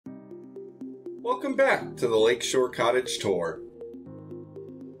Welcome back to the Lakeshore Cottage tour.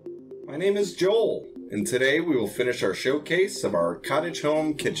 My name is Joel, and today we will finish our showcase of our cottage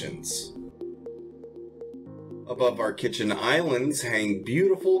home kitchens. Above our kitchen islands hang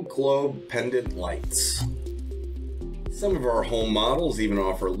beautiful globe pendant lights. Some of our home models even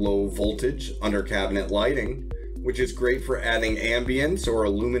offer low voltage under cabinet lighting, which is great for adding ambience or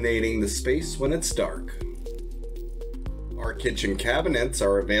illuminating the space when it's dark. Our kitchen cabinets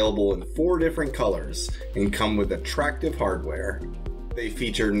are available in 4 different colors and come with attractive hardware. They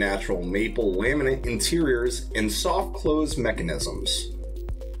feature natural maple laminate interiors and soft close mechanisms.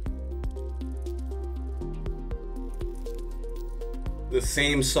 The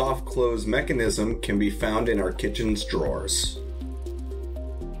same soft close mechanism can be found in our kitchen's drawers.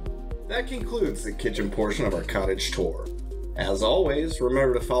 That concludes the kitchen portion of our cottage tour. As always,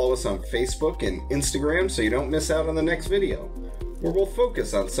 remember to follow us on Facebook and Instagram so you don't miss out on the next video, where we'll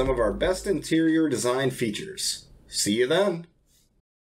focus on some of our best interior design features. See you then!